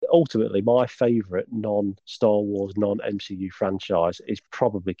ultimately, my favourite non-Star Wars, non-MCU franchise is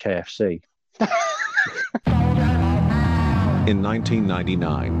probably KFC. In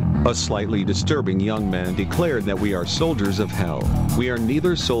 1999, a slightly disturbing young man declared that we are soldiers of hell. We are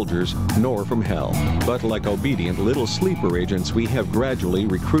neither soldiers nor from hell, but like obedient little sleeper agents, we have gradually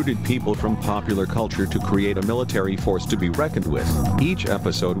recruited people from popular culture to create a military force to be reckoned with. Each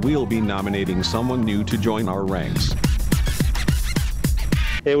episode, we'll be nominating someone new to join our ranks.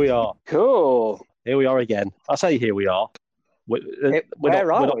 Here we are. Cool. Here we are again. I say here we are. We're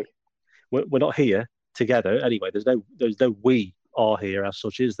not here together anyway. There's no we are here as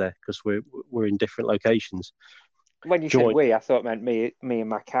such, is there? Because we're in different locations. When you said we, I thought it meant me and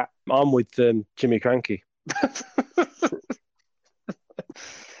my cat. I'm with Jimmy Cranky.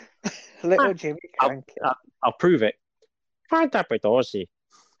 Little Jimmy Cranky. I'll prove it. Find that with Ozzy.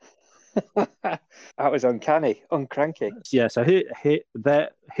 That was uncranky. Yeah. So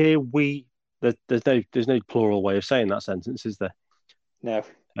here we. There's no plural way of saying that sentence, is there? No.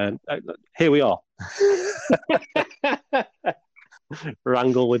 Here we are.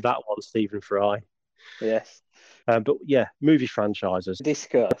 Wrangle with that one, Stephen Fry. Yes. But yeah, movie franchises.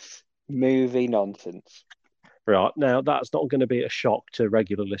 Discuss movie nonsense. Right. Now, that's not going to be a shock to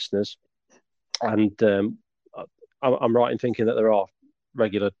regular listeners. And I'm right in thinking that there are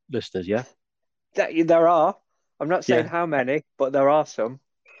regular listeners, yeah? There are. I'm not saying how many, but there are some,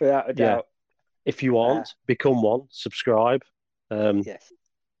 without a doubt. If you aren't, become one, subscribe, yes,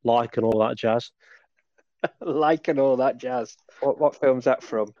 like and all that jazz. Like and all that jazz. What film's that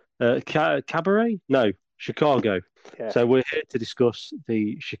from? Cabaret? No, Chicago. Yeah. So we're here to discuss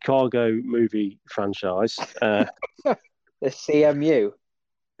the Chicago movie franchise. The CMU.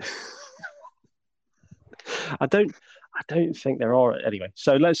 I don't think there are anyway.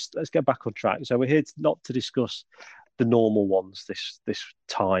 So let's get back on track. So we're here not to discuss the normal ones this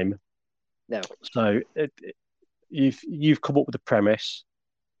time. No. So you've come up with a premise.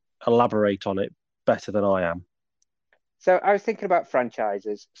 Elaborate on it better than I am. So I was thinking about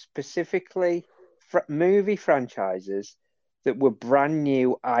franchises, specifically movie franchises that were brand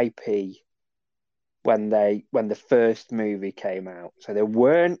new IP when the first movie came out. So they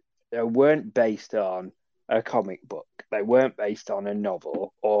weren't based on a comic book. They weren't based on a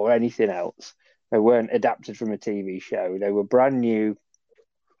novel or anything else. They weren't adapted from a TV show. They were brand new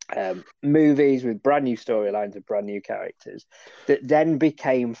movies with brand new storylines and brand new characters that then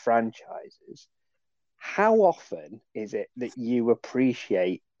became franchises. How often is it that you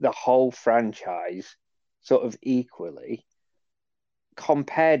appreciate the whole franchise sort of equally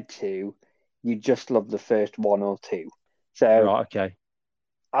compared to you just love the first one or two? So, right, okay.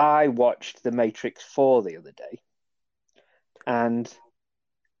 I watched The Matrix 4 the other day, and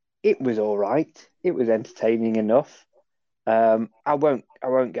it was all right. It was entertaining enough. I won't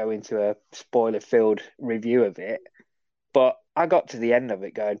go into a spoiler-filled review of it, but I got to the end of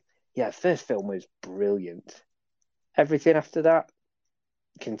it going, yeah, the first film was brilliant. Everything after that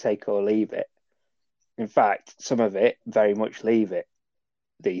can take or leave it. In fact, some of it very much leave it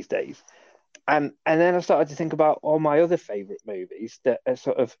these days. And then I started to think about all my other favourite movies that are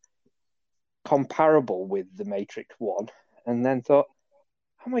sort of comparable with The Matrix 1, and then thought,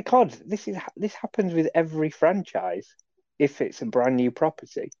 oh my God, this happens with every franchise if it's a brand new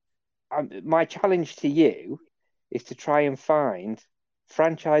property. My challenge to you is to try and find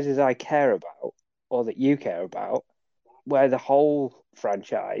franchises I care about or that you care about where the whole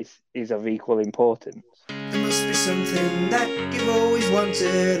franchise is of equal importance. There must be something that you've always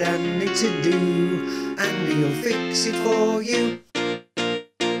wanted and need to do, and he'll fix it for you.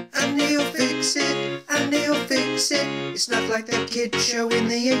 And he'll fix it, and he'll fix it. It's not like that kid show in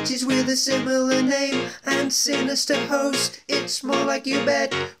the 80s with a similar name and sinister host. It's more like You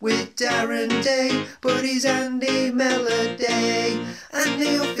Bet with Darren Day, but he's Andy Melody. And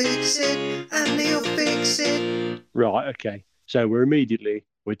he'll fix it, and he'll fix it. Right, okay. So we're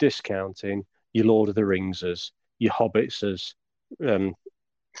discounting your Lord of the Ringses, your Hobbitses.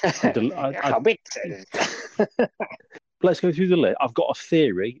 Hobbitses. Let's go through the list. I've got a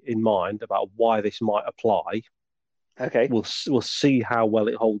theory in mind about why this might apply. Okay. We'll see how well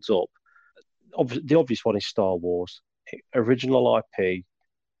it holds up. The obvious one is Star Wars, original IP,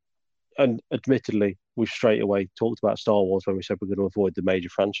 and admittedly, we straight away talked about Star Wars when we said we're going to avoid the major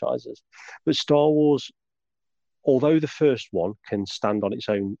franchises. But Star Wars, although the first one can stand on its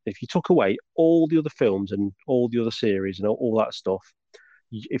own, if you took away all the other films and all the other series and all that stuff,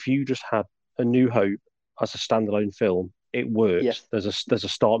 if you just had A New Hope as a standalone film, it works. Yes. There's a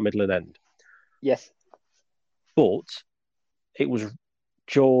start, middle, and end. Yes. But it was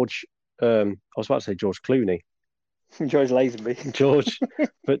George. I was about to say George Clooney. George Lazenby. George,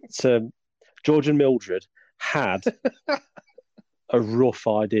 but George and Mildred had a rough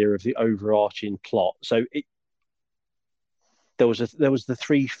idea of the overarching plot. So there was the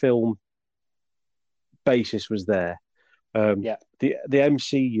 3 film basis was there. Yeah. The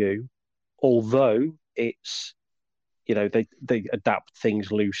MCU, although it's they adapt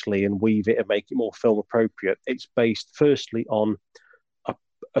things loosely and weave it and make it more film appropriate. It's based firstly on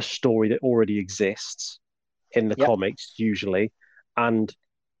a story that already exists in the comics usually, and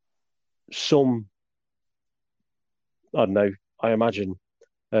some, I don't know, I imagine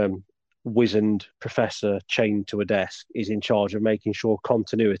wizened professor chained to a desk is in charge of making sure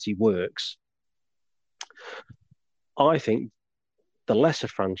continuity works. I think the lesser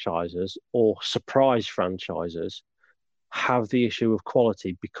franchises or surprise franchises have the issue of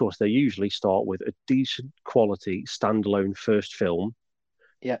quality because they usually start with a decent quality standalone first film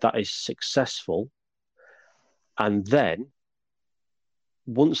that is successful. And then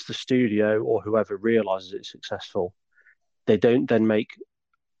once the studio or whoever realizes it's successful, they don't then make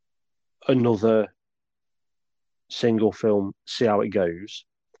another single film, see how it goes.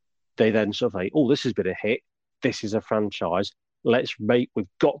 They then sort of like, oh, this has been a hit. This is a franchise. We've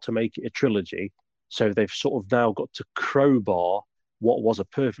got to make it a trilogy. So they've sort of now got to crowbar what was a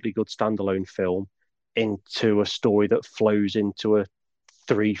perfectly good standalone film into a story that flows into a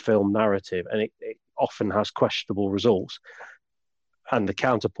 3-film narrative. And it often has questionable results. And the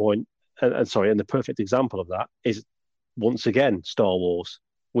counterpoint, and the perfect example of that is, once again, Star Wars.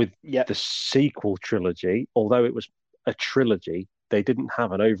 With the sequel trilogy, although it was a trilogy, they didn't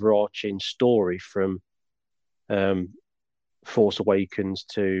have an overarching story from Force Awakens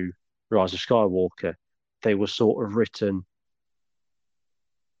to Rise of Skywalker. They were sort of written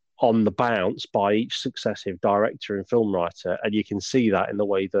on the bounce by each successive director and film writer, and you can see that in the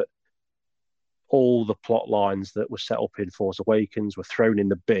way that all the plot lines that were set up in Force Awakens were thrown in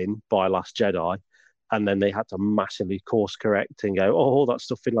the bin by Last Jedi, and then they had to massively course correct and go, oh, all that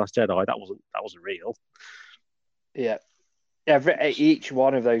stuff in Last Jedi, that wasn't real. Yeah. Each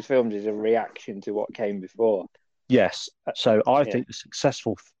one of those films is a reaction to what came before. Yes. So I think the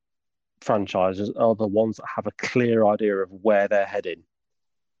successful franchises are the ones that have a clear idea of where they're heading.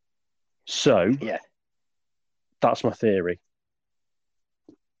 So that's my theory.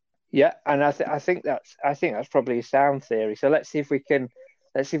 Yeah, and I think that's probably a sound theory. So let's see if we can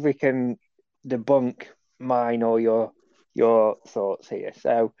debunk mine or your thoughts here.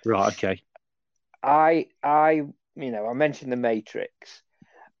 So right, okay. I mentioned The Matrix.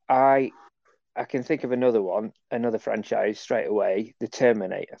 I can think of another franchise straight away, the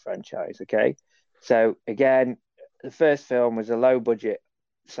Terminator franchise. Okay, so again, the first film was a low budget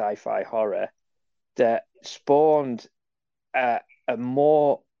sci-fi horror that spawned a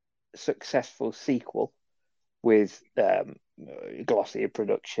more successful sequel with glossier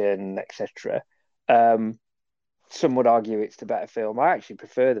production, etc. Some would argue it's the better film. I actually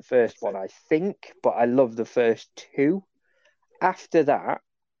prefer the first one, I think, but I love the first 2. After that,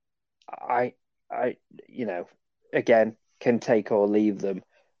 I again, can take or leave them,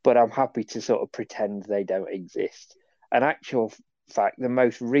 but I'm happy to sort of pretend they don't exist. An actual fact, the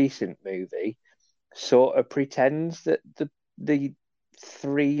most recent movie sort of pretends that the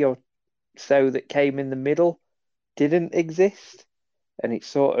 3 or so that came in the middle didn't exist. And it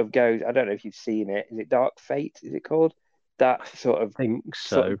sort of goes, I don't know if you've seen it. Is it Dark Fate? Is it called? That sort of, think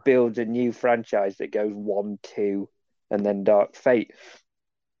so. Sort of builds a new franchise that goes 1, 2, and then Dark Fate.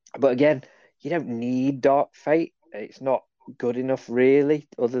 But again, you don't need Dark Fate. It's not good enough, really,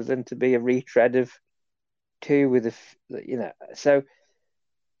 other than to be a retread of 2 with So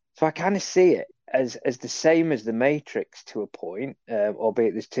I kind of see it as the same as The Matrix to a point,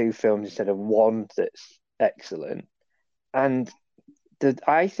 albeit there's 2 films instead of 1 that's excellent. And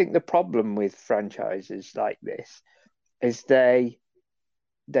I think the problem with franchises like this is they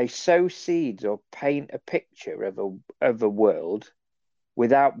sow seeds or paint a picture of a world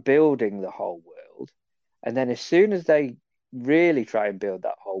without building the whole world. And then as soon as they really try and build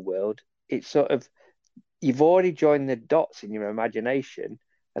that whole world, it's sort of, you've already joined the dots in your imagination,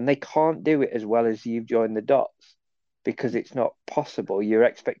 and they can't do it as well as you've joined the dots because it's not possible. Your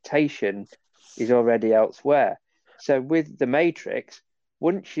expectation is already elsewhere. So with The Matrix,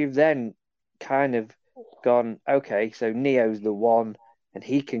 once you've then kind of gone, okay, so Neo's the one and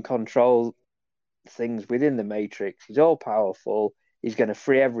he can control things within the Matrix, he's all powerful, he's going to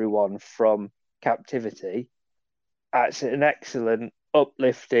free everyone from captivity. That's an excellent,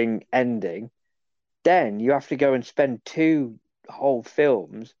 uplifting ending. Then you have to go and spend 2 whole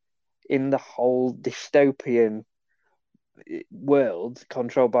films in the whole dystopian world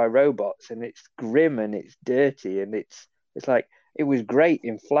controlled by robots, and it's grim and it's dirty and it's like it was great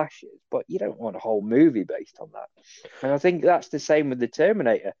in flashes, but you don't want a whole movie based on that. And I think that's the same with the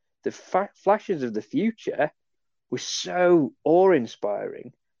Terminator. The flashes of the future were so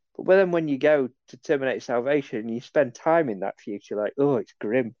awe-inspiring, but then when you go to Terminator Salvation, you spend time in that future, like, oh, it's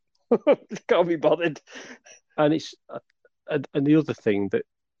grim. Can't be bothered. And it's and the other thing that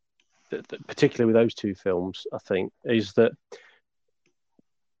particularly with those two films, I think, is that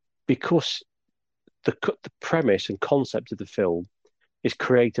because the premise and concept of the film is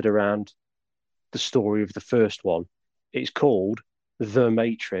created around the story of the first one, it's called The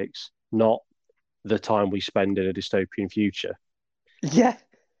Matrix, not The Time We Spend in a Dystopian Future. Yeah.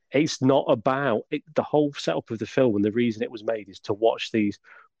 It's not about it. The whole setup of the film and the reason it was made is to watch these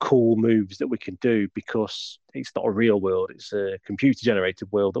cool moves that we can do, because it's not a real world, it's a computer generated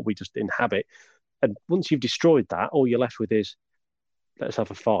world that we just inhabit. And once you've destroyed that, all you're left with is, let's have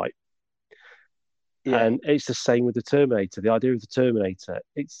a fight. Yeah. And it's the same with the Terminator. The idea of the Terminator,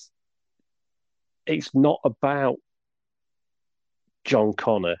 it's not about John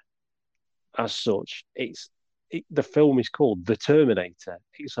Connor as such. The film is called The Terminator.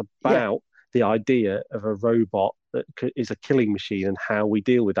 It's about the idea of a robot that is a killing machine and how we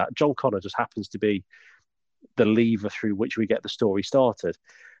deal with that. John Connor just happens to be the lever through which we get the story started.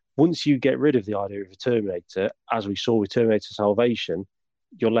 Once you get rid of the idea of a Terminator, as we saw with Terminator Salvation,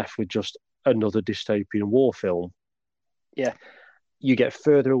 you're left with just another dystopian war film. Yeah. You get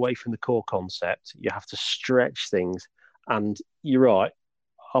further away from the core concept. You have to stretch things. And you're right,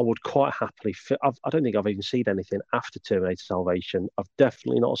 I would quite happily... I don't think I've even seen anything after Terminator Salvation. I've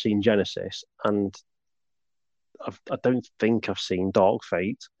definitely not seen Genesis, and I don't think I've seen Dark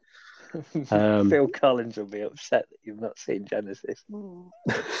Fate. Phil Collins will be upset that you've not seen Genesis.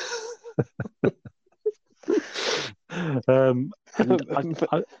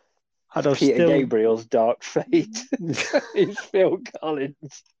 Peter Gabriel's Dark Fate is Phil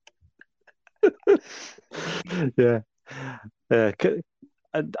Collins. Yeah.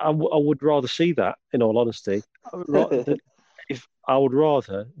 I would rather see that, in all honesty. I would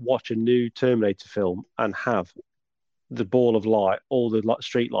rather watch a new Terminator film and have the ball of light, all the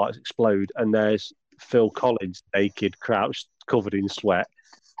street lights explode, and there's Phil Collins naked, crouched, covered in sweat.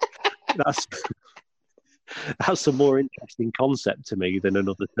 That's a more interesting concept to me than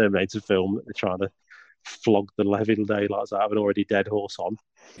another Terminator film that they're trying to flog the living daylights out of an already dead horse on.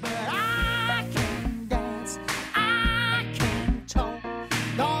 I can dance, I can talk.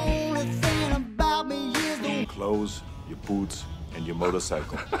 The only thing about me is the clothes, your boots, and your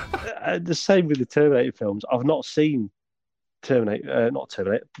motorcycle. The same with the Terminator films. I've not seen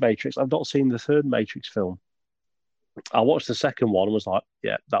Matrix. I've not seen the third Matrix film. I watched the second one and was like,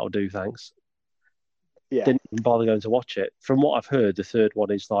 yeah, that'll do, thanks. Yeah. Didn't even bother going to watch it. From what I've heard, the third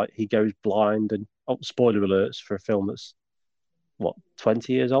one is like he goes blind and spoiler alerts for a film that's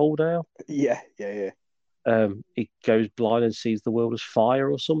 20 years old now. Yeah. He goes blind and sees the world as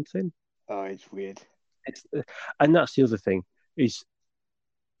fire or something. Oh, it's weird. And that's the other thing, is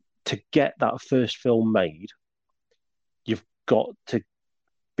to get that first film made, you've got to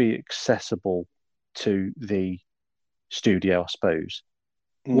be accessible to the studio, I suppose.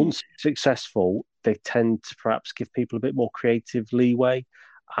 Once it's successful, they tend to perhaps give people a bit more creative leeway.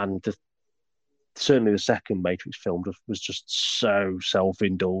 And certainly the second Matrix film was just so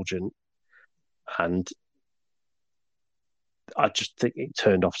self-indulgent. And I just think it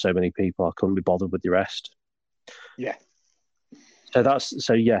turned off so many people, I couldn't be bothered with the rest. Yeah.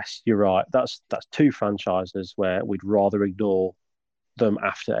 So yes, you're right. That's two franchises where we'd rather ignore them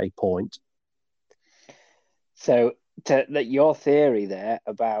after a point. So your theory there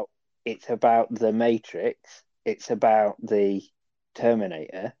about it's about the Matrix, it's about the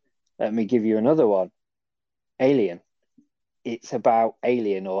Terminator. Let me give you another one. Alien. It's about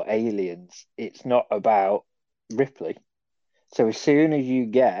Alien or aliens. It's not about Ripley. So as soon as you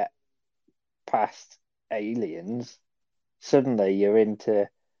get past aliens, suddenly you're into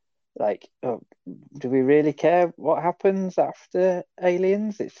like, oh, do we really care what happens after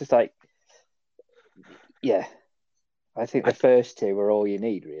aliens? It's just like, yeah. I think the first two are all you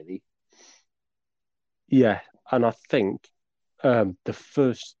need, really. Yeah, and I think the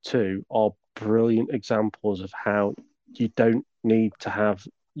first two are brilliant examples of how you don't need to have...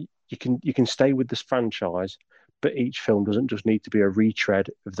 You can stay with this franchise, but each film doesn't just need to be a retread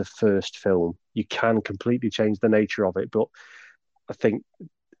of the first film. You can completely change the nature of it, but I think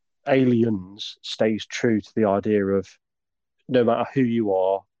Aliens stays true to the idea of no matter who you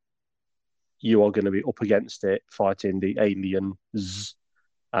are going to be up against it, fighting the aliens.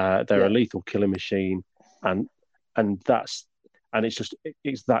 They're a lethal killing machine, and and it's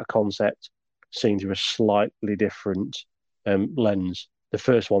that concept seen through a slightly different lens. The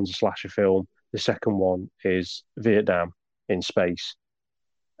first one's a slasher film. The second one is Vietnam in space.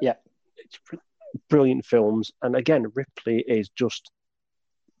 Yeah. It's brilliant films. And again, Ripley is just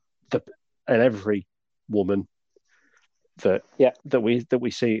and every woman that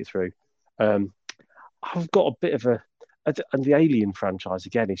we see it through. I've got a bit of and the Alien franchise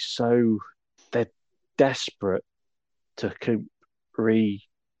again is so, they're desperate to keep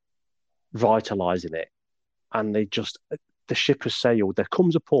revitalizing it, and the ship has sailed. There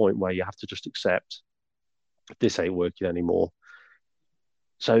comes a point where you have to just accept this ain't working anymore.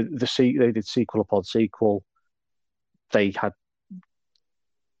 So they did sequel upon sequel. They had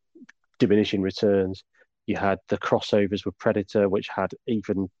diminishing returns. You had the crossovers with Predator, which had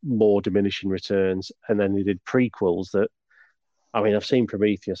even more diminishing returns, and then they did prequels that. I mean, I've seen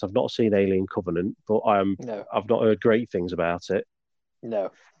Prometheus. I've not seen Alien Covenant, but I've not heard great things about it.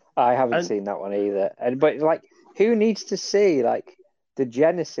 No, I haven't seen that one either. But like, who needs to see like the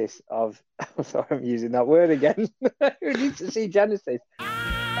genesis of? I'm sorry, I'm using that word again. Who needs to see Genesis?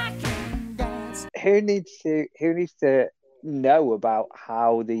 Who needs to know about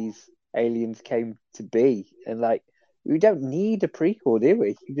how these aliens came to be? And like, we don't need a prequel, do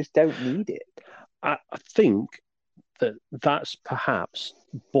we? You just don't need it. I think that's perhaps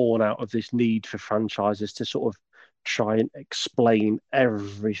born out of this need for franchises to sort of try and explain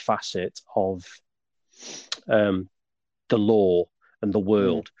every facet of the lore and the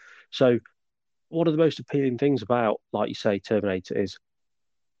world. So one of the most appealing things about, like you say, Terminator is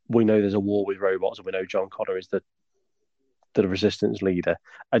we know there's a war with robots, and we know John Connor is the resistance leader.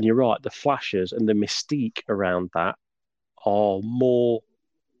 And you're right, the flashes and the mystique around that are more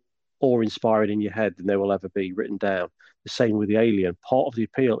awe-inspiring in your head than they will ever be written down. The same with the Alien. Part of the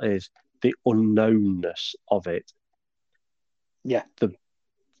appeal is the unknownness of it. Yeah.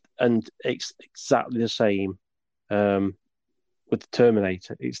 And it's exactly the same with the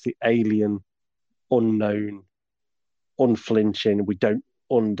Terminator. It's the alien, unknown, unflinching. We don't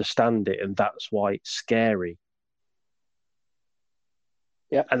understand it, and that's why it's scary.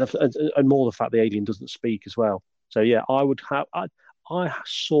 Yeah. And more the fact the alien doesn't speak as well. So yeah, I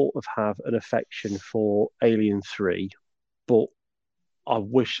sort of have an affection for Alien 3, but I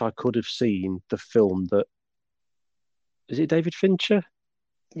wish I could have seen the film that... Is it David Fincher?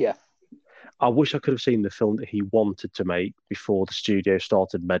 Yeah. I wish I could have seen the film that he wanted to make before the studio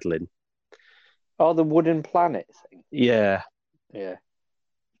started meddling. Oh, the Wooden Planet thing? Yeah. Yeah.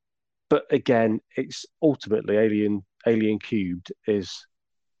 But again, it's ultimately Alien Cubed is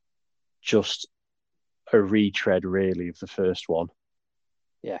just a retread, really, of the first one.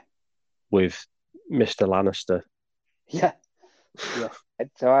 Yeah. With Mr. Lannister. Yeah. Yeah.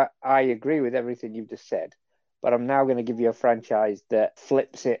 So I agree with everything you've just said, but I'm now going to give you a franchise that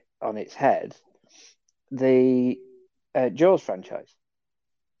flips it on its head. The Jaws franchise.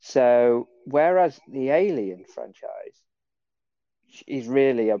 So whereas the Alien franchise is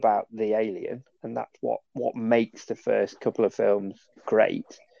really about the alien, and that's what makes the first couple of films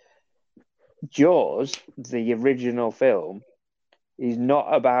great, Jaws, the original film, is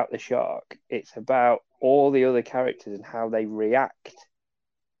not about the shark. It's about all the other characters and how they react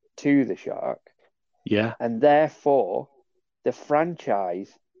to the shark. Yeah. And therefore, the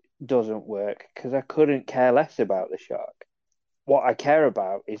franchise doesn't work because I couldn't care less about the shark. What I care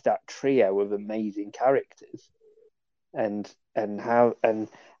about is that trio of amazing characters and how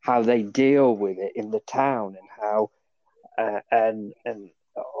they deal with it in the town, and how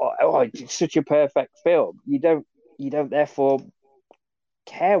it's such a perfect film. You don't therefore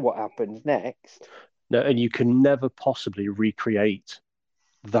care what happens next. No, and you can never possibly recreate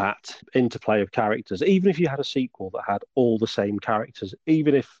that interplay of characters, even if you had a sequel that had all the same characters,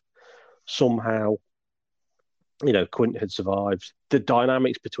 even if somehow, Quint had survived, the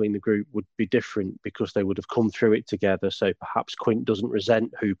dynamics between the group would be different because they would have come through it together. So perhaps Quint doesn't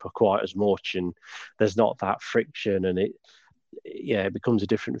resent Hooper quite as much, and there's not that friction, and it becomes a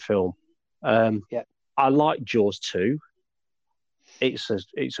different film. I like Jaws 2. It's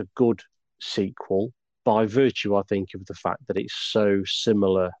a good sequel by virtue, I think, of the fact that it's so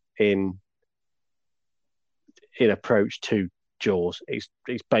similar in approach to Jaws. It's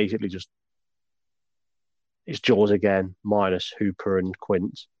basically just it's Jaws again minus Hooper and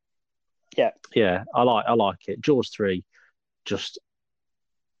Quint. Yeah, I like it. Jaws 3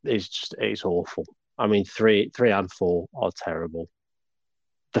 it's awful. I mean, 3 and 4 are terrible.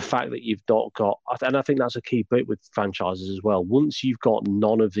 The fact that you've not got, and I think that's a key bit with franchises as well. Once you've got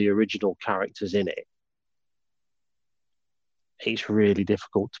none of the original characters in it, it's really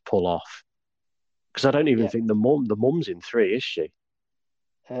difficult to pull off. Because I don't even Yeah. think the mum's in 3, is she?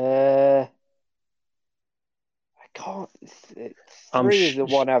 I can't. I'm 3 is the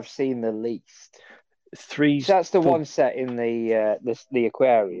one I've seen the least. three's So that's the for, one set in the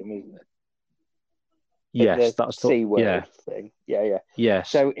aquarium, isn't it? yes, The that's the Sea World thing. Yeah, yeah. yes,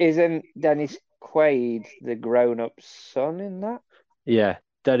 So isn't Dennis Quaid the grown-up son in that? yeah.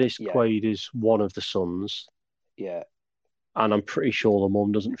 Dennis Yeah, Quaid is one of the sons, yeah, and I'm pretty sure the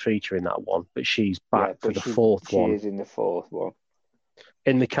mum doesn't feature in that one, but she's back yeah. for But the she fourth she one is in the fourth one.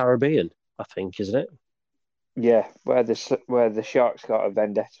 in the Caribbean, I think, isn't it? Yeah, where the shark's got a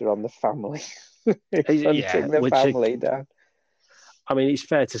vendetta on the family. It's Yeah, hunting the family down. I mean, it's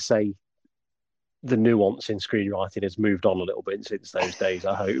fair to say the nuance in screenwriting has moved on a little bit since those days,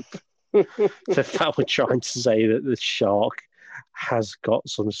 I hope. The fact we're trying to say that the shark has got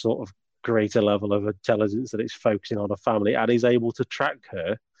some sort of greater level of intelligence that it's focusing on a family and is able to track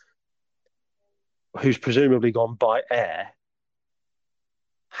her, who's presumably gone by air.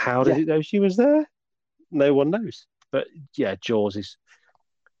 How did Yeah. it know she was there? No one knows. But yeah, Jaws is.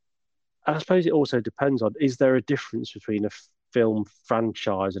 I suppose it also depends on, is there a difference between a film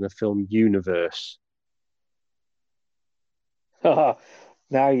franchise and a film universe? Now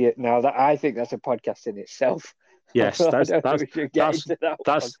that I think that's a podcast in itself. Yes, I don't think we should get that's into that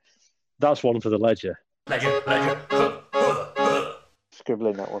one. that's one for the ledger.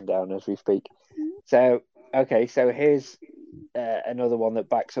 Scribbling that one down as we speak. So, okay, so here's another one that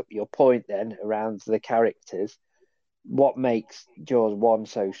backs up your point then around the characters. What makes Jaws 1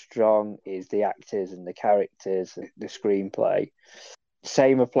 so strong is the actors and the characters, the screenplay.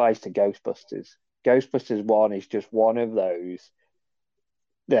 Same applies to Ghostbusters. Ghostbusters 1 is just one of those.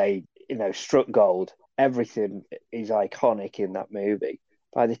 They, struck gold. Everything is iconic in that movie.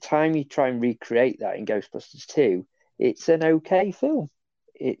 By the time you try and recreate that in Ghostbusters 2, it's an okay film.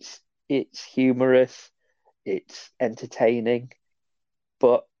 It's humorous, it's entertaining,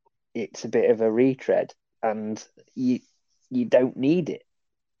 but it's a bit of a retread, and you don't need it.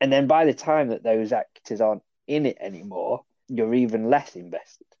 And then by the time that those actors aren't in it anymore, you're even less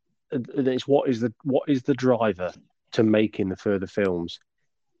invested. It's what is the driver to making the further films?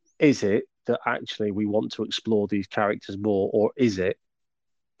 Is it that actually we want to explore these characters more, or is it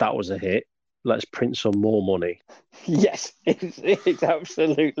that was a hit? Let's print some more money. Yes, it's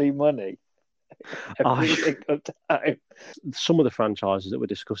absolutely money every single time. Some of the franchises that we're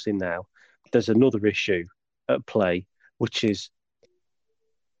discussing now, there's another issue at play, which is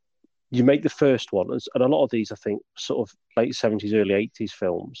you make the first one, and a lot of these, I think, sort of late 70s, early 80s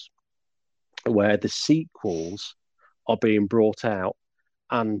films, where the sequels are being brought out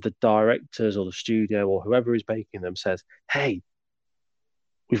and the directors or the studio or whoever is making them says, hey,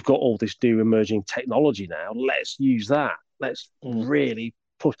 we've got all this new emerging technology now. Let's use that. Let's really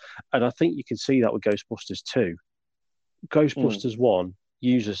push. And I think you can see that with Ghostbusters 2. Ghostbusters 1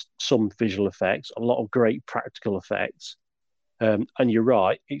 uses some visual effects, a lot of great practical effects. And you're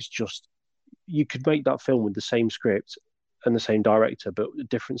right, it's just, you could make that film with the same script and the same director, but a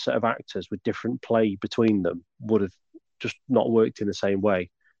different set of actors with different play between them would have just not worked in the same way.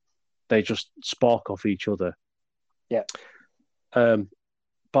 They just spark off each other. Yeah.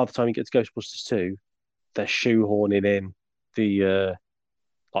 By the time you get to Ghostbusters 2, they're shoehorning in the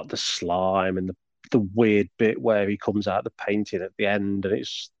like the slime and the weird bit where he comes out the painting at the end, and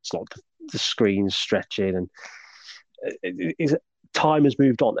it's like the screen's stretching, and time has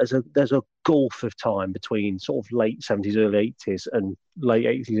moved on. There's a gulf of time between sort of late 70s, early 80s, and late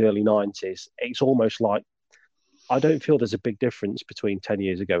 80s, early 90s. It's almost like I don't feel there's a big difference between 10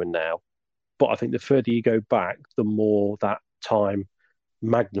 years ago and now, but I think the further you go back, the more that time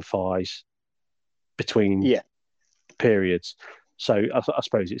magnifies between periods. So I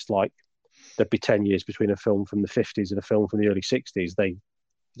suppose it's like there'd be 10 years between a film from the 50s and a film from the early 60s.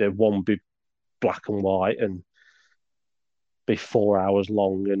 They're one be black and white and be 4 hours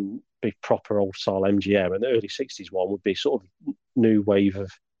long and be proper old style MGM, and the early 60s one would be sort of new wave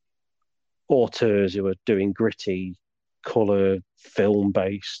of auteurs who are doing gritty, colour, film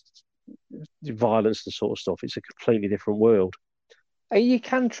based violence and sort of stuff. It's a completely different world. You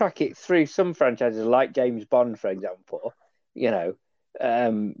can track it through some franchises, like James Bond, for example.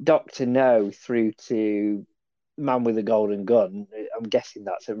 Doctor No through to Man with a Golden Gun. I'm guessing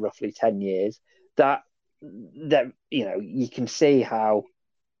that's at roughly 10 years. That you can see how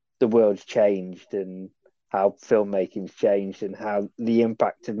the world's changed and how filmmaking's changed and how the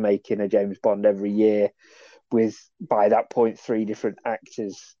impact of making a James Bond every year with, by that point, 3 different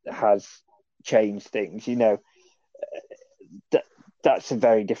actors has changed things. That's a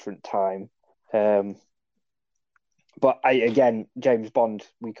very different time. But again, James Bond,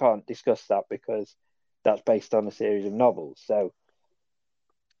 we can't discuss that because that's based on a series of novels. So,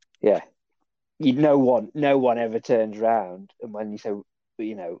 yeah, no one ever turns around, and when you say,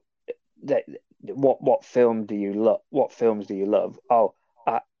 you know, what film do you love? What films do you love? Oh,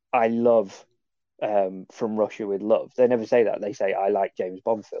 I love From Russia with Love. They never say that. They say I like James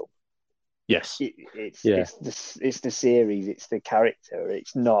Bond film. Yes. It's the series. It's the character.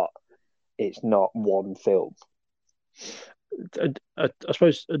 It's not one film. I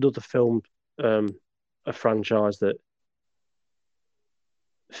suppose another film, a franchise that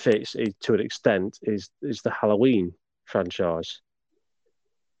fits it to an extent is the Halloween franchise.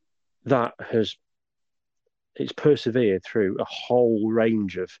 It's persevered through a whole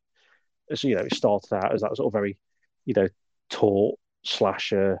range of, so, you know, it started out as that sort of very, you know, taut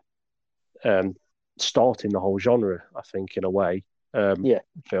slasher, starting the whole genre, I think, in a way,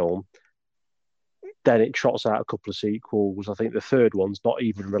 film. Then it trots out a couple of sequels. I think the third one's not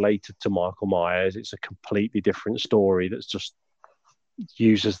even related to Michael Myers. It's a completely different story that's just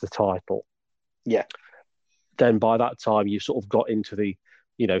uses the title. Yeah. Then by that time, you've sort of got into the,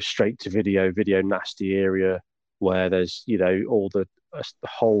 you know, straight to video nasty area where there's, you know, all the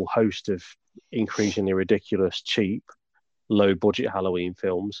whole host of increasingly ridiculous, cheap, low budget Halloween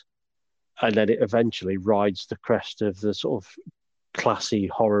films. And then it eventually rides the crest of the sort of classy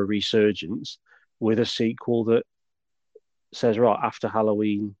horror resurgence with a sequel that says, right, after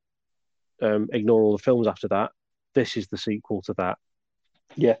Halloween, ignore all the films after that. This is the sequel to that.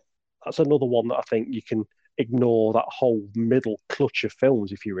 Yeah. That's another one that I think you can ignore that whole middle clutch of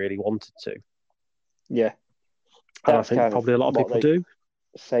films if you really wanted to. Yeah. And I think probably a lot of people do.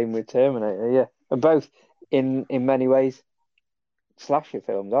 Same with Terminator, yeah. And both, in many ways, slasher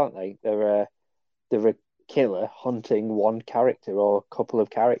films, aren't they? They're a killer hunting one character or a couple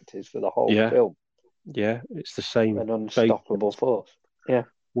of characters for the whole film. Yeah, it's the same. An unstoppable force. Yeah.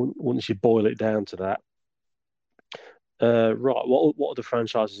 Once you boil it down to that. Right, what other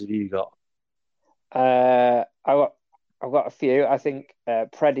franchises have you got? I've got a few. I think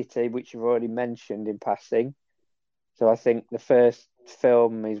Predator, which you've already mentioned in passing. So I think the first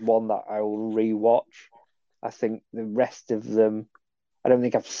film is one that I will rewatch. I think the rest of them, I don't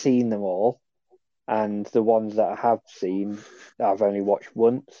think I've seen them all. And the ones that I have seen, I've only watched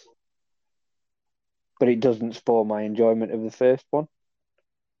once. But it doesn't spoil my enjoyment of the first one.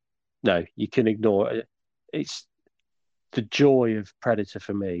 No, you can ignore it. It's the joy of Predator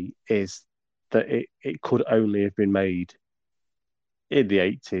for me is that it could only have been made in the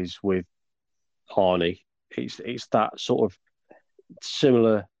 80s with Arnie. It's that sort of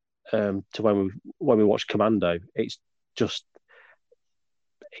similar to when we watched Commando. It's just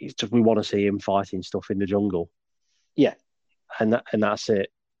we want to see him fighting stuff in the jungle. Yeah, and that's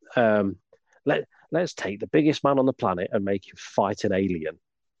it. Let's take the biggest man on the planet and make him fight an alien.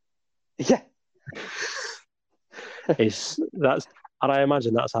 Yeah. And I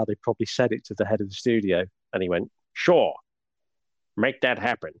imagine that's how they probably said it to the head of the studio. And he went, sure, make that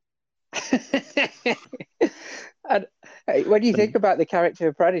happen. And when you think about the character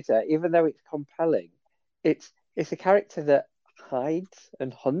of Predator, even though it's compelling, it's a character that hides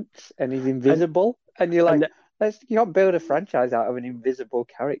and hunts and is invisible. And you're like, you can't build a franchise out of an invisible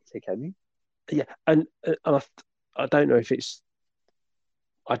character, can you? Yeah, and I don't know if it's...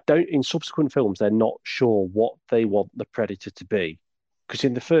 in subsequent films, they're not sure what they want the Predator to be. Because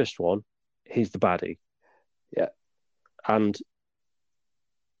in the first one, he's the baddie. Yeah. And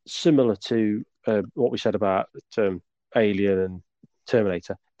similar to what we said about Alien and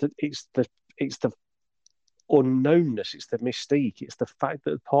Terminator, it's the unknownness, it's the mystique, it's the fact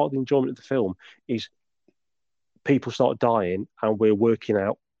that part of the enjoyment of the film is people start dying and we're working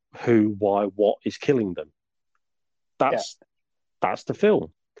out who, why, what is killing them. That's the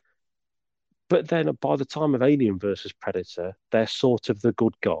film. But then by the time of Alien versus Predator, they're sort of the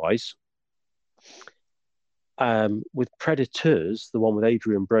good guys. With Predators, the one with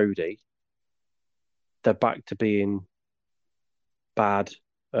Adrian Brody, they're back to being bad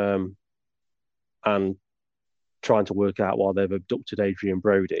and trying to work out why they've abducted Adrian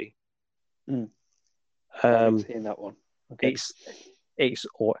Brody. I haven't seen that one. Okay. It's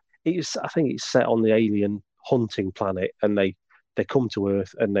I think it's set on the alien hunting planet, and they come to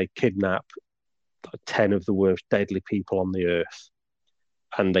Earth and they kidnap 10 of the worst deadly people on the Earth,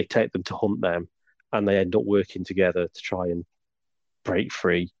 and they take them to hunt them, and they end up working together to try and break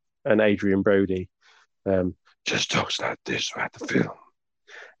free. And Adrian Brody just talks like this throughout the film,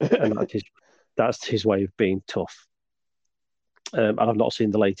 and that's his way of being tough. And I've not seen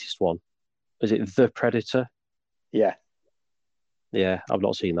the latest one. Is it The Predator? Yeah, I've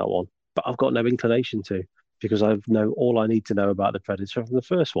not seen that one, but I've got no inclination to. because I know all I need to know about the Predator from the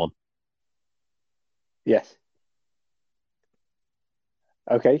first one. Yes.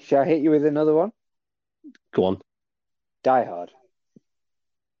 Okay, shall I hit you with another one? Go on. Die Hard.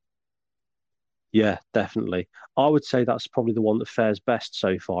 Yeah, definitely. I would say that's probably the one that fares best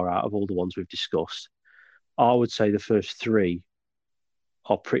so far out of all the ones we've discussed. I would say the first three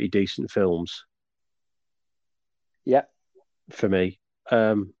are pretty decent films. Yeah. For me.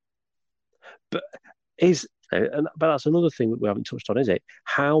 But that's another thing that we haven't touched on, is it?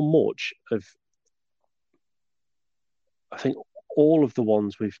 How much of, I think all of the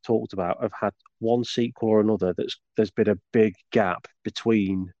ones we've talked about have had one sequel or another there's been a big gap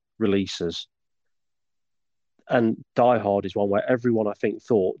between releases. And Die Hard is one where everyone, I think,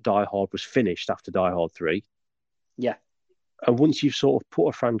 thought Die Hard was finished after Die Hard 3. Yeah. And once you've sort of put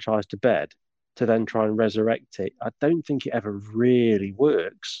a franchise to bed, to then try and resurrect it, I don't think it ever really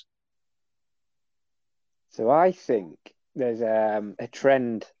works. So I think there's a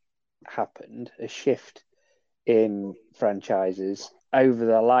trend happened, a shift in franchises over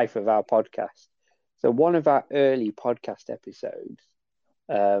the life of our podcast. So one of our early podcast episodes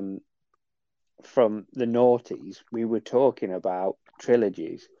from the noughties, we were talking about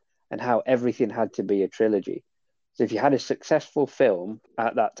trilogies and how everything had to be a trilogy. So if you had a successful film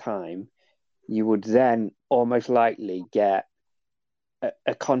at that time, you would then almost likely get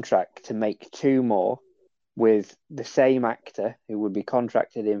a contract to make two more with the same actor who would be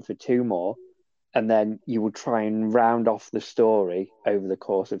contracted in for two more, and then you would try and round off the story over the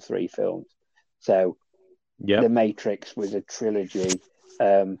course of three films. So The Matrix was a trilogy.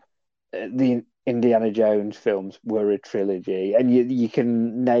 The Indiana Jones films were a trilogy, and you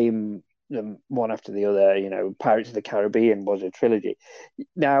can name them one after the other. You know, Pirates of the Caribbean was a trilogy.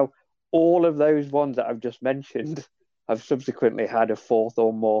 Now, all of those ones that I've just mentioned have subsequently had a fourth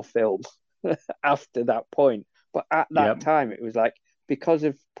or more film after that point. But at that time, it was like, because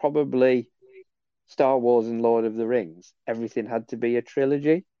of probably Star Wars and Lord of the Rings, everything had to be a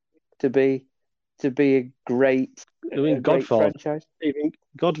trilogy to be a great, great franchise. Even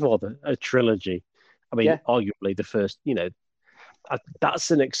Godfather, a trilogy. I mean, arguably the first,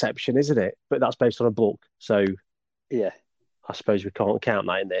 that's an exception, isn't it? But that's based on a book. So, yeah, I suppose we can't count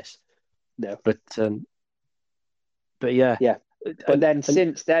that in this. No. But yeah. Yeah. But then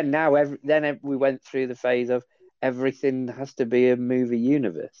since then, now we went through the phase of everything has to be a movie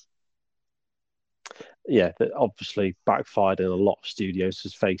universe. Yeah, that obviously backfired in a lot of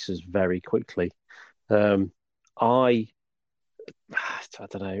studios' faces very quickly. I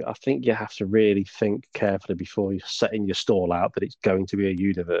don't know. I think you have to really think carefully before you're setting your stall out that it's going to be a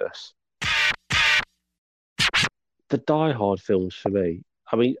universe. The Die Hard films for me,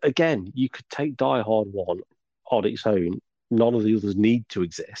 I mean, again, you could take Die Hard 1 on its own. None of the others need to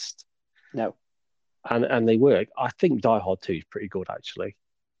exist. No. And they work. I think Die Hard 2 is pretty good, actually.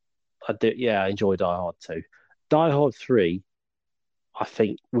 I enjoy Die Hard 2. Die Hard 3, I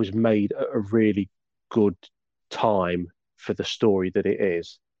think, was made at a really good time for the story that it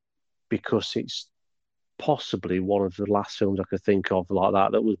is, because it's possibly one of the last films I could think of like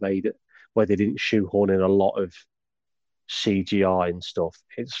that was made where they didn't shoehorn in a lot of CGI and stuff.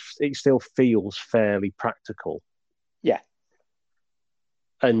 It still feels fairly practical. Yeah.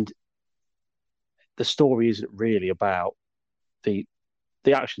 And the story isn't really about the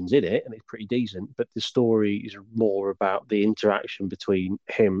action's in it, and it's pretty decent, but the story is more about the interaction between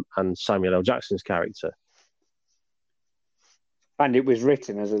him and Samuel L. Jackson's character. And it was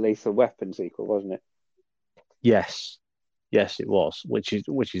written as a Lethal Weapon sequel, wasn't it? Yes, it was. Which is,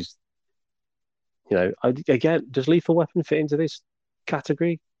 again, does Lethal Weapon fit into this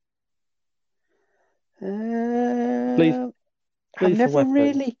category? I've never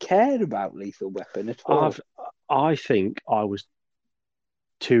really cared about Lethal Weapon at all. I think I was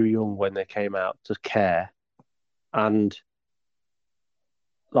too young when they came out to care, and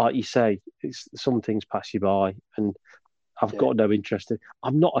like you say, some things pass you by, and I've got no interest in.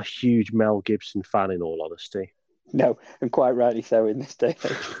 I'm not a huge Mel Gibson fan, in all honesty. No, and quite rightly so in this day.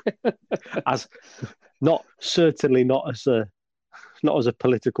 Certainly not as a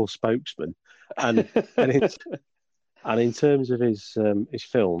political spokesman, and in terms of his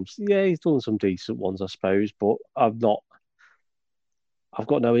films, yeah, he's done some decent ones, I suppose, but I've got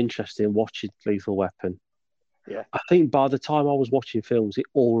no interest in watching Lethal Weapon. Yeah. I think by the time I was watching films, it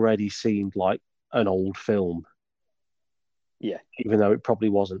already seemed like an old film. Yeah. Even though it probably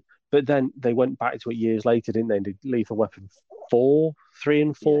wasn't. But then they went back to it years later, didn't they? And did Lethal Weapon 3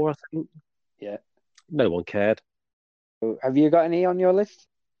 and 4, I think. Yeah. No one cared. Have you got any on your list?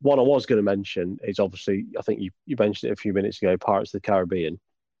 What I was going to mention is, obviously, I think you mentioned it a few minutes ago, Pirates of the Caribbean.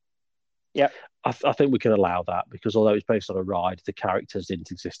 Yeah. I think we can allow that because although it's based on a ride, the characters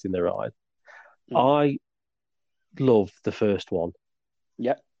didn't exist in the ride. I love the first one.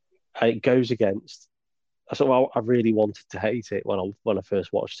 Yeah. It goes against. I really wanted to hate it when I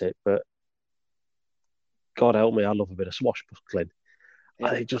first watched it, but God help me, I love a bit of swashbuckling,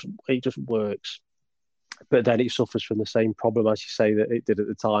 and it just works. But then it suffers from the same problem as you say that it did at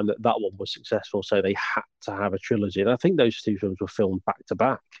the time that one was successful, so they had to have a trilogy. And I think those two films were filmed back to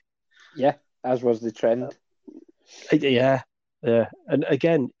back. Yeah, as was the trend. Yeah. And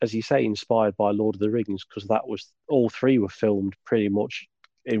again, as you say, inspired by Lord of the Rings, because that was all three were filmed pretty much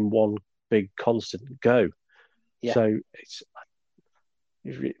in one big constant go. Yeah. So it's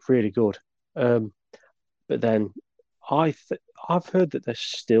really good. But then I've heard that they're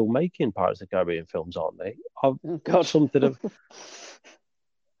still making Pirates of the Caribbean films, aren't they? I've got something of.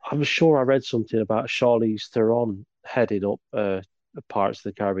 I'm sure I read something about Charlize Theron heading up Pirates of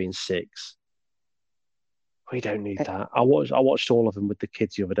the Caribbean 6. We don't need that. I watched all of them with the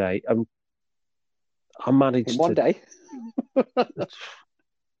kids the other day, and I managed in one day.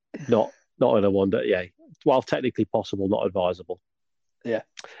 not in a one day. Yeah, well, technically possible, not advisable. Yeah.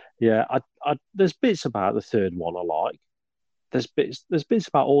 There's bits about the third one I like. There's bits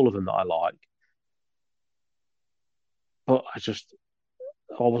about all of them that I like, but I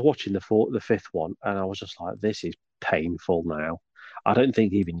was watching the fifth one, and I was just like, this is painful now. I don't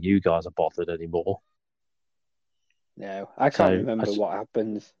think even you guys are bothered anymore. No, I can't remember what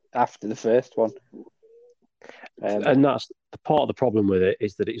happens after the first one. And that's the part of the problem with it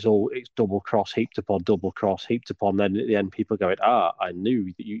is that it's double cross heaped upon double cross heaped upon. Then at the end, people going, I knew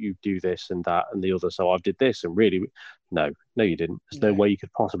that you do this and that and the other, so I did this. And really, no, you didn't. There's no way you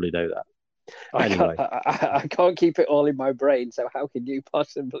could possibly know that. Anyway, I can't keep it all in my brain. So how can you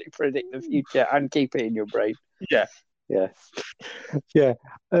possibly predict the future and keep it in your brain? Yeah.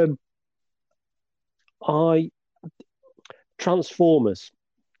 Transformers.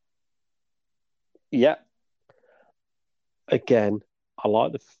 Yeah. Again, I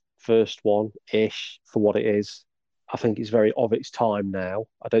like the first one-ish for what it is. I think it's very of its time now.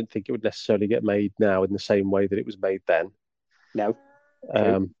 I don't think it would necessarily get made now in the same way that it was made then. No.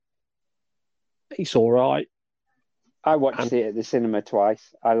 It's all right. I watched it at the cinema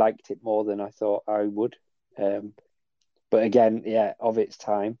twice. I liked it more than I thought I would. But again, yeah, of its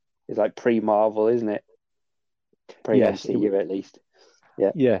time. It's like pre-Marvel, isn't it? Pre-MCU at least.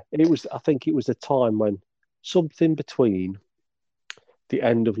 Yeah. Yeah, I think it was a time when something between the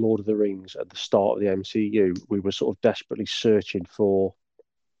end of Lord of the Rings and the start of the MCU, we were sort of desperately searching for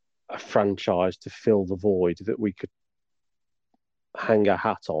a franchise to fill the void that we could hang our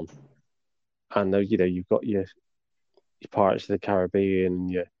hat on. And you've got your Pirates of the Caribbean,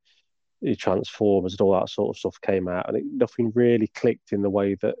 your Transformers, and all that sort of stuff came out, and nothing really clicked in the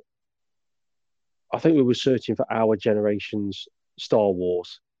way that I think we were searching for our generation's Star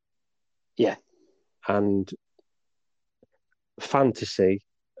Wars. Yeah. And fantasy,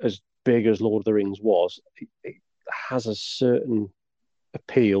 as big as Lord of the Rings was, it has a certain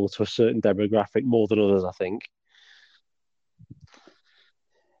appeal to a certain demographic more than others, I think.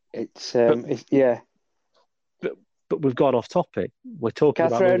 It's yeah. But we've gone off topic. We're talking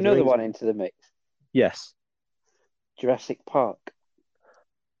about. Can I throw another one into the mix? Yes. Jurassic Park.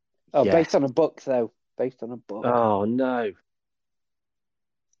 Oh, yes. Based on a book, though. Based on a book. Oh, no.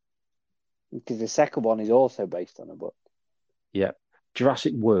 Because the second one is also based on a book. Yeah.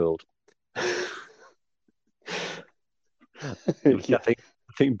 Jurassic World. I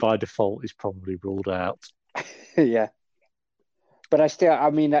think by default is probably ruled out. Yeah. But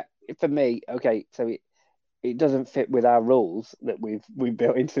for me, okay, so it doesn't fit with our rules that we've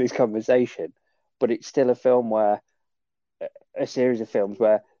built into this conversation, but it's still a series of films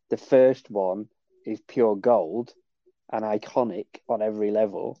where the first one is pure gold and iconic on every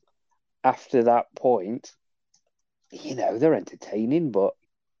level. After that point, they're entertaining, but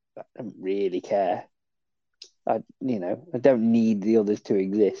I don't really care. I don't need the others to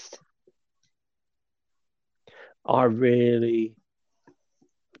exist. Even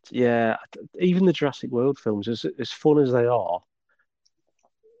the Jurassic World films, as fun as they are,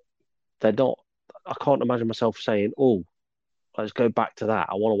 they're not. I can't imagine myself saying, "Oh, let's go back to that.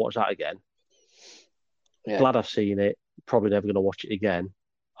 I want to watch that again." Yeah. Glad I've seen it. Probably never going to watch it again.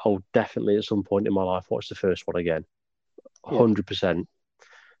 I'll definitely at some point in my life watch the first one again, 100%.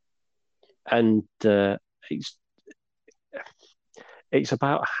 And it's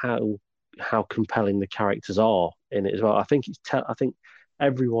about how compelling the characters are in it as well. I think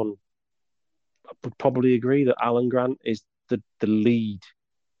everyone would probably agree that Alan Grant is the lead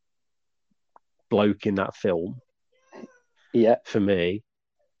bloke in that film. Yeah, for me.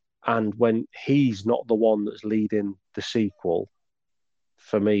 And when he's not the one that's leading the sequel,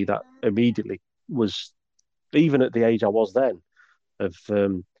 for me, that immediately was, even at the age I was then, of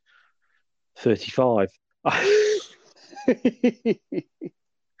 35.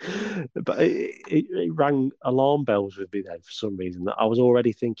 But it rang alarm bells with me then for some reason. That I was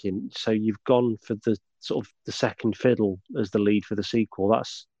already thinking, so you've gone for the sort of the second fiddle as the lead for the sequel.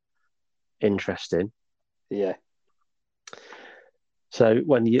 That's interesting. Yeah. So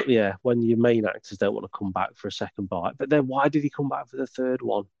when your main actors don't want to come back for a second bite, but then why did he come back for the third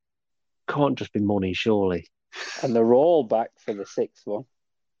one? Can't just be money, surely. And they're all back for the sixth one.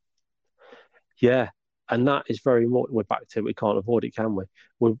 Yeah, and that is very much, we're back to, we can't avoid it, can we?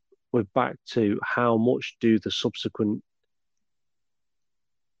 We're back to how much do the subsequent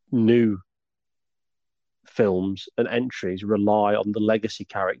new films and entries rely on the legacy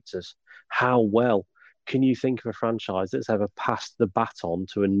characters? How well can you think of a franchise that's ever passed the baton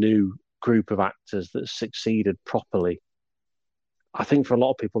to a new group of actors that's succeeded properly? I think for a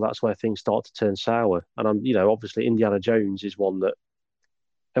lot of people, that's where things start to turn sour. And obviously Indiana Jones is one that,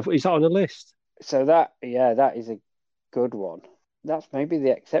 is that on the list? So that is a good one. That's maybe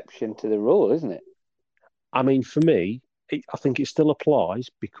the exception to the rule, isn't it? I mean, for me, I think it still applies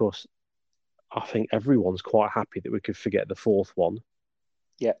because I think everyone's quite happy that we could forget the fourth one.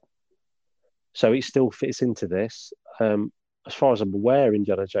 Yeah. So it still fits into this. As far as I'm aware,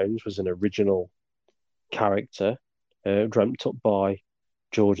 Indiana Jones was an original character, dreamt up by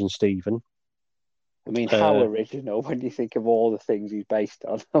George and Stephen. I mean, how original when you think of all the things he's based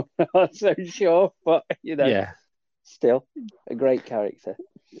on. I'm not so sure, but, yeah, still a great character.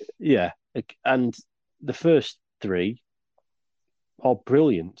 Yeah, and the first three are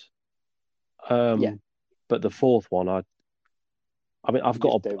brilliant. But the fourth one, I mean,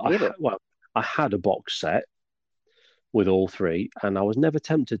 I had a box set with all three, and I was never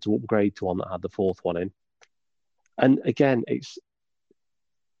tempted to upgrade to one that had the fourth one in. And again, it's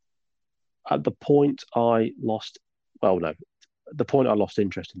at the point I lost. Well, no, the point I lost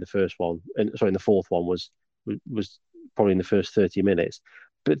interest in the first one, in the fourth one was probably in the first 30 minutes.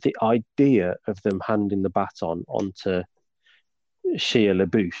 But the idea of them handing the baton onto Shia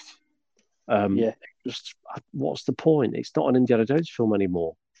LaBeouf, just what's the point? It's not an Indiana Jones film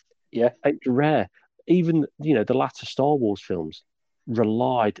anymore. Yeah, it's rare. Even the latter Star Wars films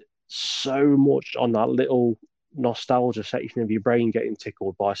relied so much on that little nostalgia section of your brain getting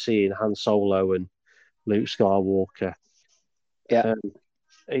tickled by seeing Han Solo and Luke Skywalker. Yeah,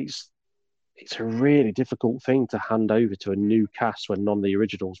 it's a really difficult thing to hand over to a new cast when none of the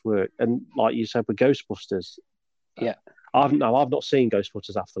originals work. And like you said with Ghostbusters, I've not seen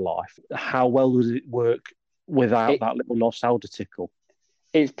Ghostbusters Afterlife. How well does it work without that little nostalgia tickle?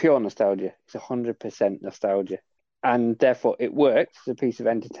 It's pure nostalgia. It's 100% nostalgia, and therefore it works as a piece of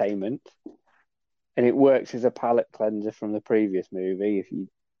entertainment, and it works as a palate cleanser from the previous movie.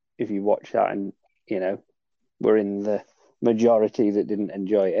 If you watch that, and we're in the majority that didn't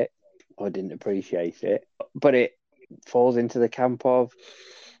enjoy it or didn't appreciate it, but it falls into the camp of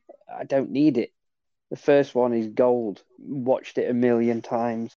I don't need it. The first one is gold. Watched it 1,000,000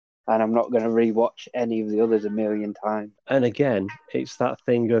 times, and I'm not going to rewatch any of the others 1,000,000 times. And again, it's that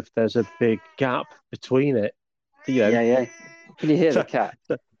thing of there's a big gap between it. Yeah. Can you hear the cat?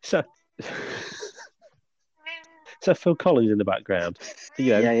 So Phil Collins in the background.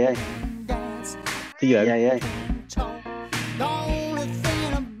 Yeah.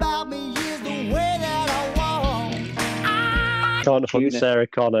 Can't afford Sarah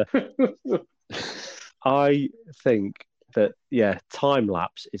Connor. I think that, time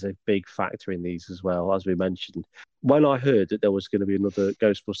lapse is a big factor in these as well, as we mentioned. When I heard that there was going to be another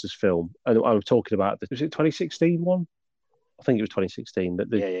Ghostbusters film, and I was talking about was it 2016 one? I think it was 2016 that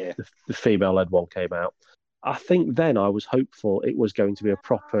the female-led one came out. I think then I was hopeful it was going to be a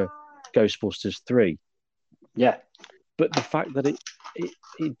proper Ghostbusters 3. Yeah. But the fact that it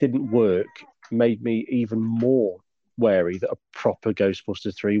didn't work made me even more wary that a proper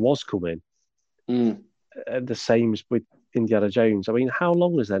Ghostbusters 3 was coming. Mm. The same with Indiana Jones. I mean, how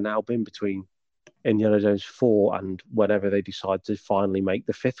long has there now been between Indiana Jones 4 and whenever they decide to finally make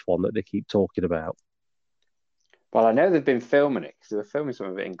the fifth one that they keep talking about? Well, I know they've been filming it because they were filming some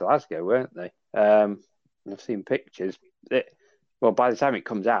of it in Glasgow, weren't they? I've seen pictures. By the time it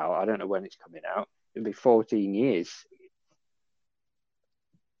comes out, I don't know when it's coming out. It'll be 14 years,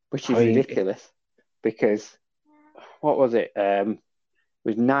 which is ridiculous. Because what was it? It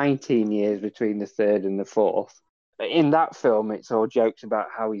was 19 years between the third and the fourth. In that film, it's all jokes about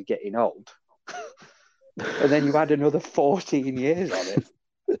how he's getting old. And then you add another 14 years on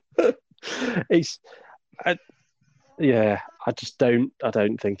it. Yeah, I just don't. I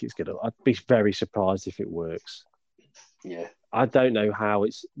don't think it's gonna. I'd be very surprised if it works. Yeah. I don't know how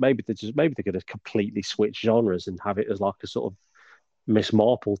it's. Maybe they're gonna completely switch genres and have it as like a sort of Miss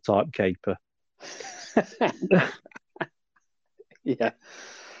Marple type caper. Yeah.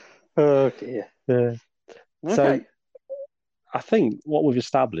 Oh dear. Yeah. So Okay. I think what we've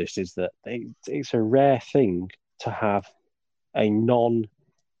established is that it's a rare thing to have a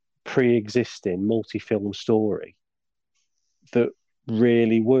non-pre-existing multi-film story that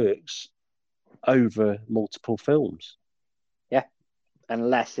really works over multiple films. Yeah.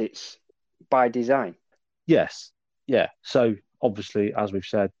 Unless it's by design. Yes, yeah. So obviously, as we've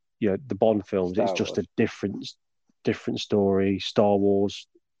said, the Bond films, it's Star just Wars. a different story. Star Wars,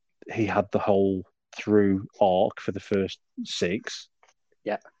 he had the whole through arc for the first six.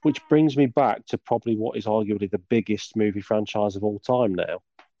 Yeah. Which brings me back to probably what is arguably the biggest movie franchise of all time now,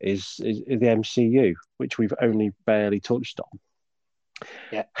 is the MCU, which we've only barely touched on.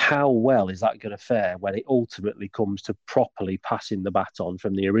 Yeah. How well is that going to fare when it ultimately comes to properly passing the baton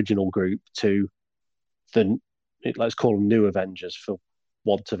from the original group to let's call them new Avengers, for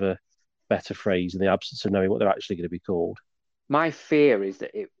want of a better phrase, in the absence of knowing what they're actually going to be called? My fear is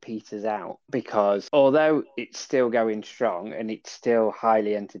that it peters out because although it's still going strong and it's still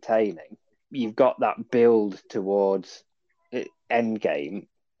highly entertaining, you've got that build towards Endgame,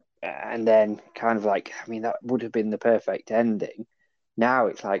 and then kind of like, I mean, that would have been the perfect ending. Now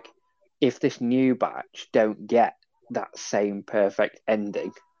it's like, if this new batch don't get that same perfect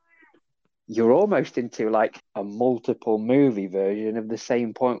ending, you're almost into like a multiple movie version of the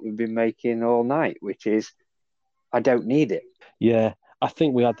same point we've been making all night, which is, I don't need it. Yeah, I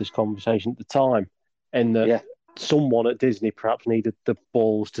think we had this conversation at the time, and that someone at Disney perhaps needed the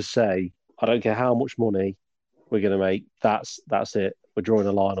balls to say, I don't care how much money we're going to make, that's it. We're drawing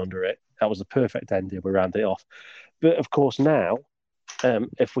a line under it. That was the perfect ending. We rounded it off. But of course now,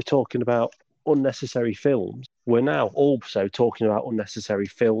 if we're talking about unnecessary films, we're now also talking about unnecessary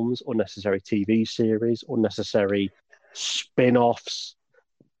films, unnecessary TV series, unnecessary spin-offs.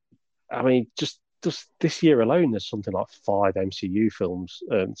 I mean, just this year alone, there's something like 5 MCU films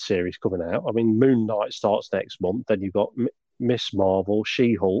series coming out. I mean, Moon Knight starts next month. Then you've got Miss Marvel,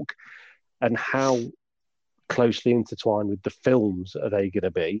 She-Hulk, and how closely intertwined with the films are they going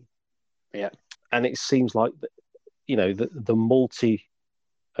to be? Yeah, and it seems like the multi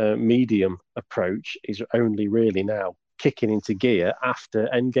medium approach is only really now kicking into gear after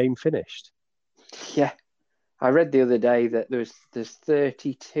Endgame finished. Yeah, I read the other day that there's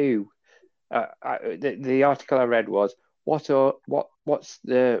 32. The article I read was what's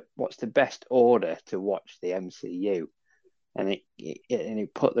the best order to watch the MCU, and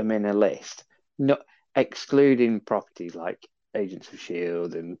it put them in a list, not excluding properties like Agents of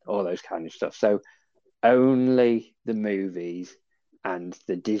S.H.I.E.L.D. and all those kind of stuff. So only the movies and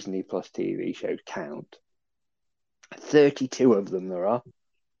the Disney Plus TV shows count. 32 of them there are.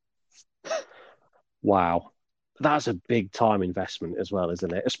 Wow. That's a big time investment as well,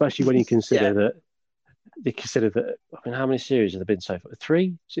 isn't it? Especially when you consider that I mean, how many series have there been so far?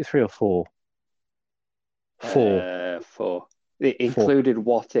 3? Is it 3 or 4? 4. 4. It included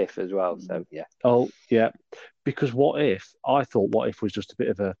What If as well, so yeah. Oh, yeah. Because What If was just a bit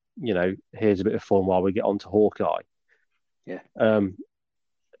of a, here's a bit of fun while we get on to Hawkeye. Yeah.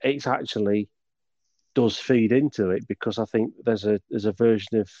 It's actually does feed into it, because I think there's a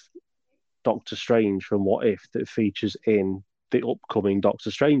version of Doctor Strange from What If that features in the upcoming Doctor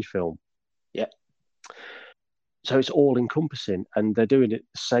Strange film. Yeah. So it's all encompassing, and they're doing it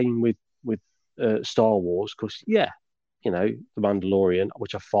the same with Star Wars, because the Mandalorian,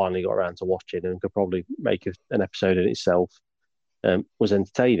 which I finally got around to watching and could probably make an episode in itself, was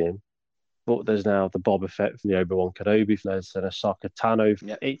entertaining. But there's now the Boba Fett from the Obi-Wan Kenobi, there's an Ahsoka Tano.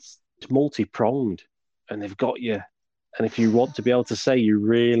 Yeah. It's multi-pronged, and they've got you. And if you want to be able to say you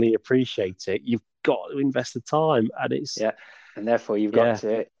really appreciate it, you've got to invest the time. And it's and therefore you've got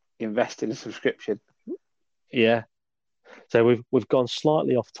to invest in a subscription. Yeah. So we've gone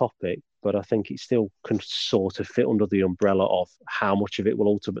slightly off topic, but I think it still can sort of fit under the umbrella of how much of it will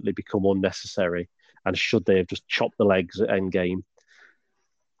ultimately become unnecessary, and should they have just chopped the legs at Endgame.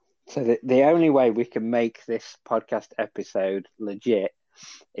 So the only way we can make this podcast episode legit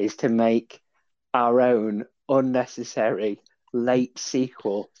is to make our own unnecessary late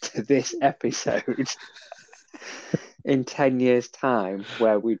sequel to this episode in 10 years' time,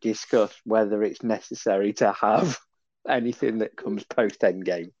 where we discuss whether it's necessary to have anything that comes post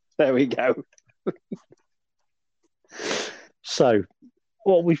Endgame. There we go. So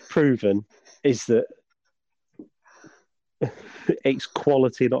what we've proven is that it's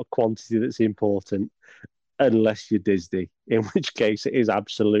quality, not quantity, that's important. unless you're Disney, in which case it is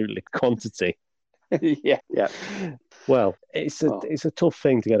absolutely quantity. Yeah. Well, it's a tough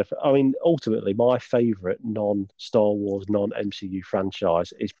thing to get. I mean, ultimately, my favourite non-Star Wars, non-MCU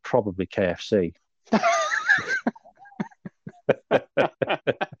franchise is probably KFC.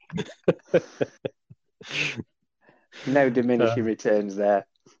 No diminishing returns there.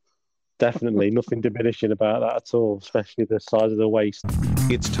 Definitely nothing diminishing about that at all, especially the size of the waist.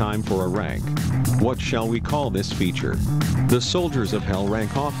 It's time for a rank. What shall we call this feature? The Soldiers of Hell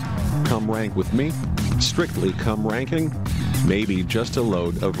rank off? Come rank with me? Strictly come ranking? Maybe just a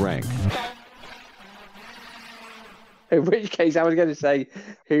load of rank. In which case, I was going to say,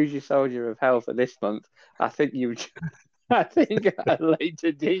 who's your Soldier of Hell for this month? I think a late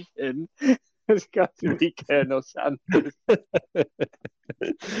edition has got to be Colonel Sanders.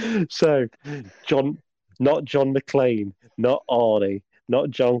 So, not John McClane, not Arnie, not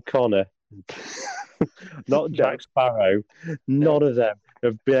John Connor, not Jack Sparrow. None of them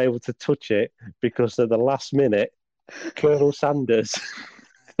have been able to touch it because at the last minute, Colonel Sanders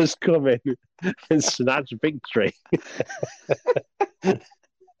has come in and snatched victory.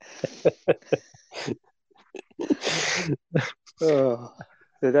 Oh,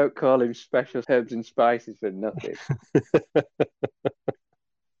 they don't call him Special Herbs and Spices for nothing.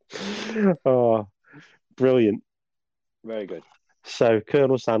 Oh, brilliant. Very good. So,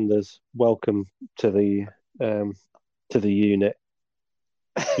 Colonel Sanders, welcome to the unit.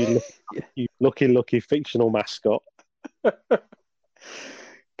 You lucky fictional mascot.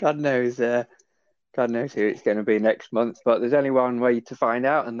 God knows who it's going to be next month, but there's only one way to find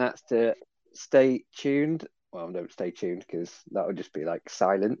out, and that's to stay tuned. Well, don't stay tuned because that would just be like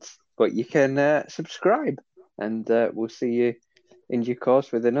silence, but you can subscribe, and we'll see you in due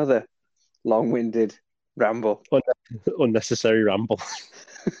course with another long-winded ramble. Unnecessary ramble.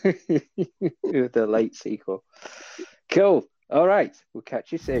 The late sequel. Cool. All right. We'll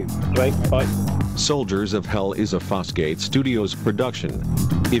catch you soon. Great. Bye. Soldiers of Hell is a Fosgate Studios production.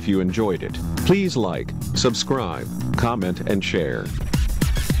 If you enjoyed it, please like, subscribe, comment, and share.